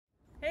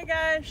Hey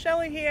guys,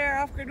 Shelly here,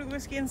 Off Grid with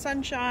Whiskey and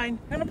Sunshine.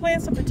 I'm gonna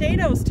plant some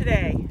potatoes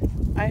today.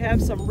 I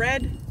have some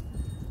red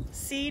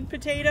seed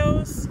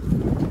potatoes,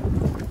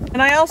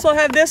 and I also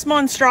have this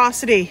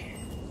monstrosity.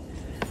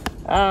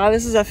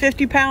 This is a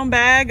 50-pound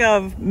bag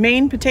of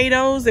Maine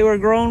potatoes. They were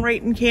grown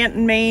right in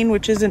Canton, Maine,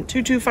 which isn't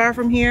too far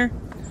from here.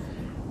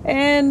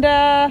 And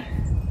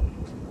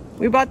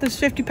we bought this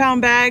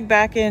 50-pound bag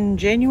back in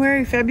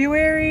January,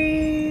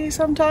 February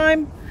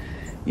sometime.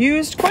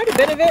 Used quite a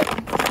bit of it,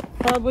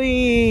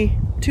 probably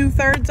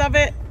 2/3 of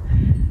it,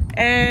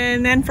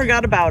 and then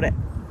forgot about it.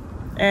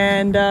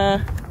 And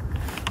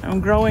I'm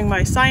growing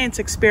my science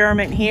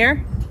experiment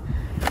here.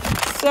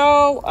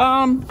 So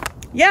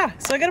yeah,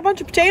 so I got a bunch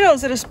of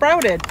potatoes that have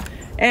sprouted,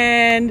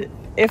 and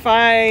if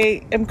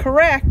I am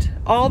correct,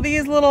 all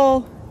these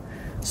little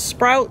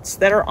sprouts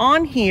that are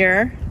on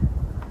here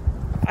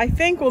I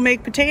think will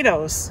make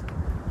potatoes.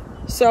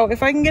 So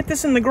if I can get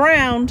this in the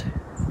ground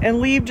and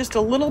leave just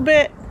a little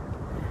bit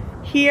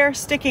here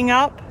sticking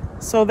up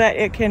so that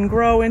it can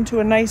grow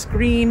into a nice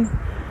green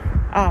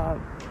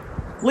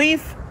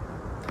leaf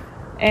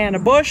and a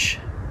bush,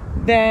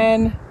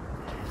 then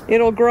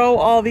it'll grow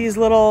all these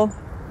little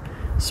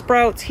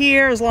sprouts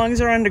here, as long as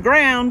they're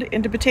underground,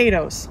 into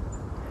potatoes.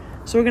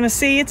 So we're gonna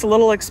see. It's a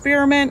little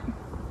experiment.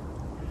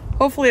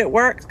 Hopefully it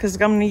works, because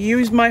I'm gonna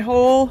use my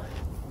whole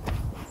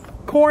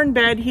corn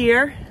bed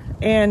here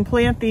and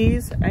plant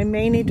these. I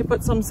may need to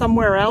put some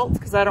somewhere else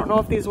because I don't know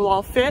if these will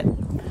all fit.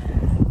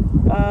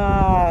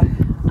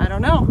 I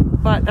don't know,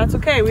 but that's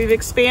okay. We've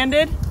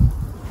expanded,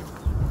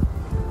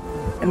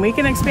 and we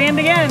can expand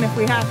again if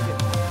we have to.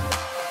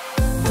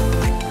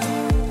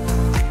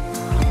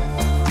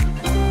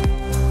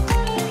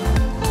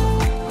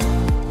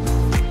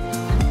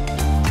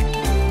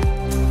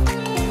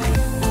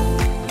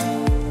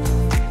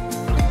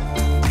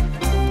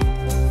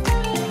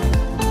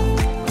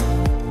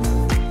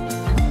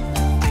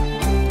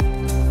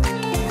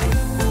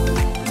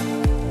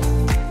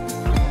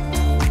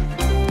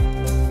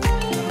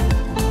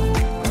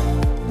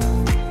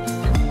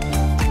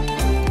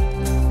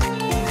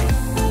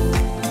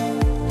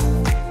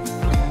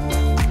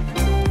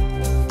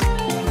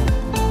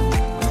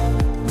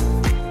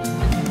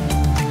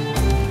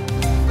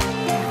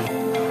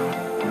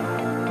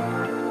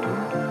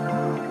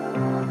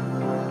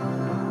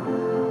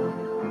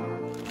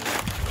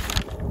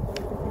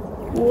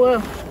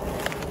 Whoa.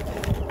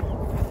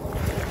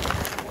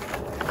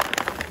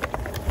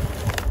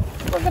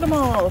 Look at them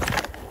all.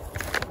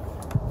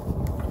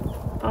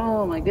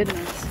 Oh my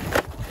goodness.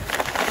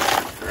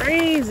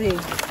 Crazy.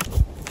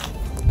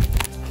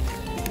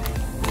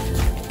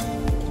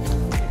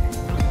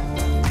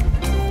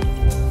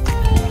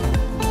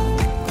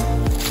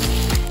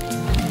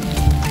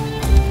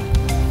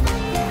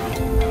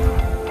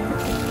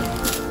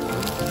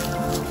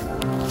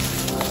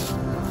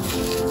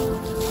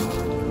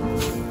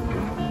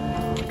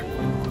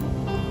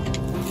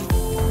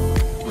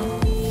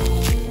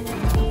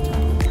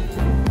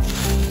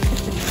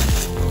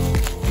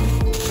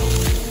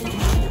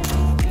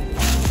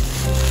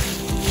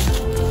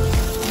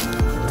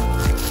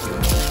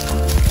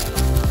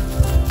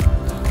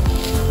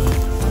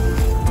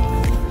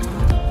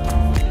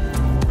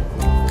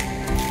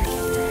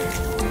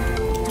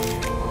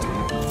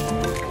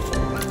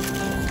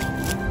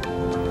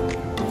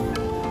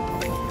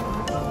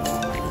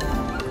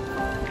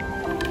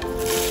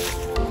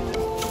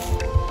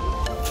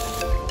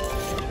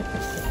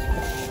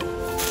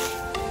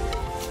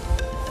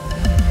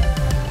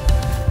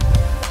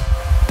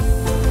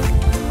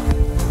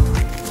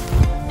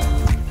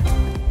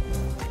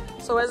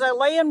 So as I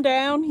lay them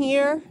down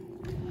here,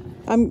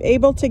 I'm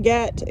able to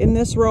get, in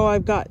this row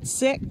I've got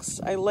 6.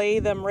 I lay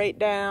them right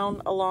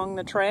down along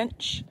the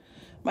trench.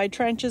 My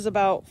trench is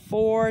about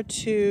 4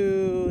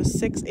 to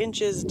 6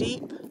 inches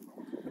deep.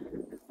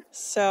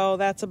 So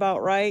that's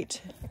about right.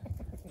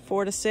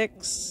 4 to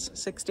 6,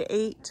 6 to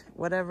 8,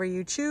 whatever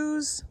you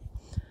choose.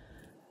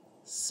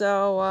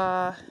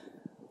 So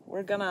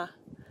we're gonna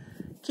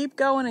keep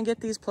going and get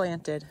these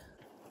planted.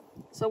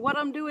 So what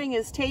I'm doing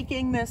is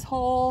taking this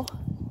whole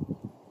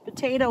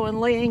potato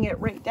and laying it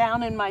right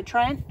down in my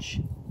trench,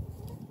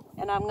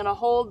 and I'm gonna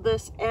hold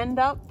this end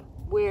up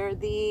where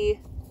the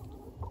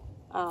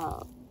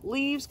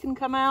leaves can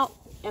come out,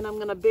 and I'm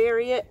gonna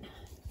bury it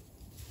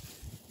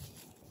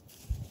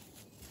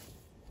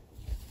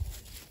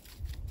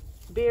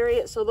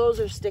so those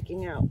are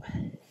sticking out,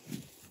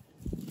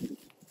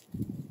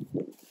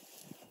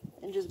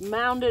 and just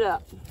mound it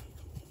up.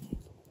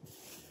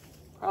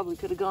 Probably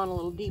could have gone a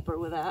little deeper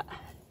with that.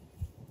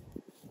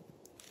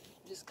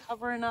 Just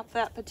covering up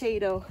that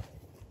potato.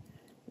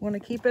 Want to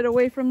keep it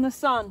away from the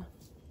sun.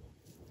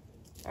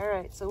 All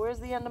right, so where's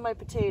the end of my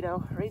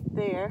potato? Right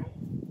there.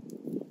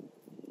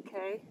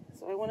 Okay,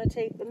 so I want to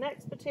take the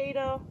next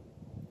potato,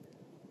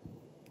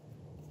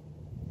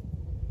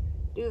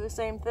 do the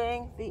same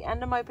thing. The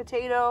end of my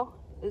potato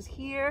is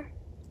here,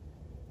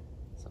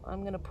 so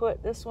I'm going to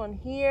put this one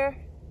here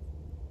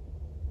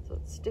so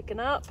it's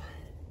sticking up.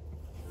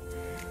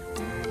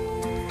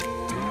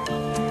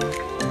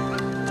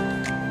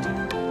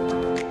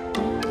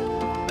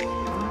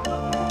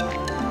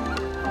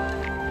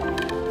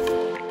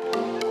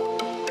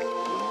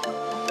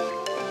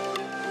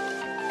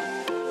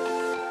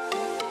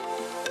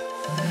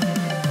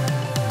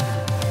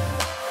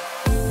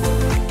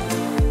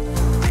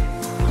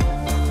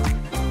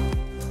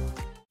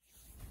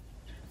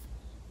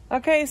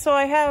 Okay, so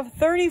I have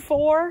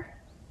 34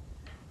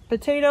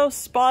 potato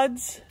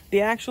spuds,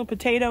 the actual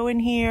potato in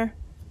here.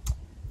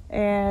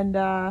 And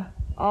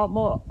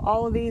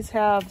all of these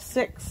have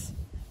 6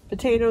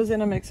 potatoes in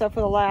them, except for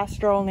the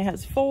last row only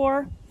has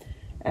 4.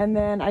 And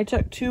then I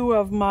took 2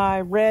 of my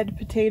red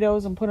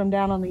potatoes and put them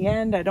down on the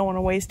end. I don't want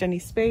to waste any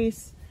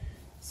space.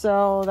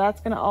 So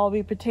that's going to all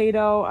be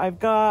potato. I've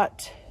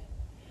got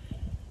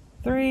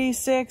 3,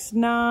 6,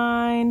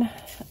 9,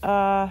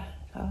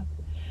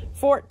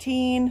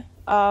 14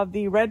 of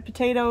the red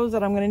potatoes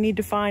that I'm going to need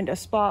to find a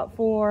spot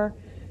for.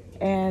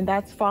 And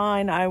that's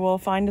fine. I will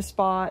find a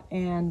spot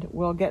and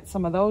we'll get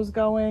some of those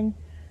going.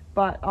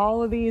 But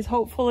all of these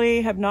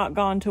hopefully have not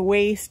gone to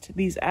waste.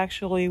 These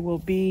actually will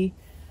be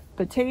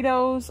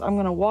potatoes. I'm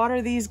going to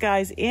water these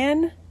guys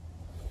in.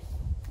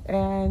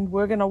 And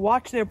we're going to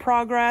watch their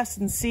progress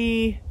and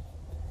see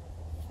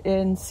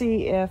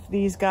if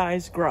these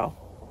guys grow.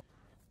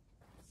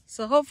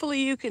 So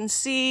hopefully you can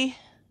see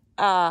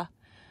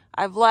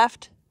I've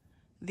left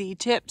the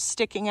tips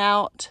sticking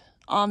out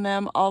on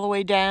them all the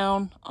way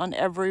down on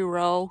every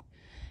row.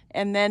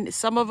 And then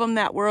some of them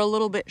that were a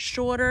little bit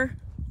shorter,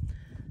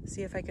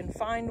 see if I can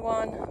find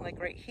one, like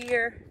right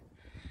here.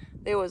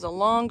 There was a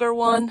longer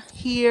one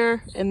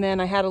here, and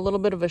then I had a little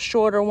bit of a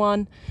shorter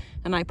one,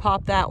 and I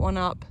popped that one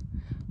up,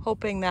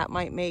 hoping that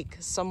might make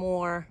some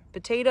more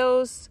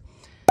potatoes.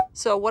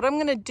 So what I'm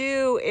gonna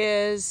do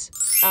is,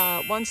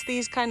 once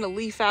these kind of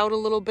leaf out a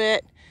little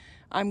bit,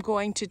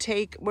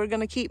 we're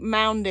gonna keep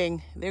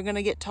mounding. They're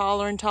gonna get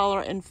taller and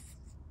taller and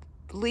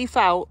leaf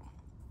out.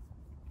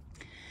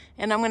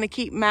 And I'm gonna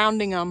keep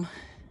mounding them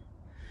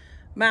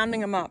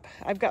up.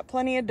 I've got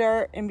plenty of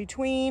dirt in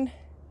between.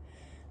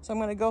 So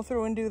I'm gonna go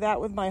through and do that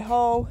with my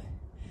hoe.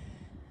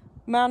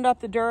 Mound up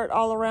the dirt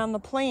all around the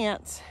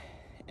plants.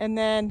 And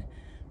then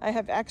I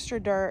have extra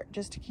dirt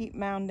just to keep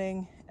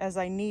mounding as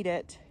I need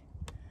it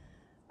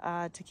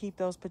to keep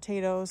those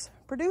potatoes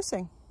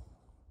producing.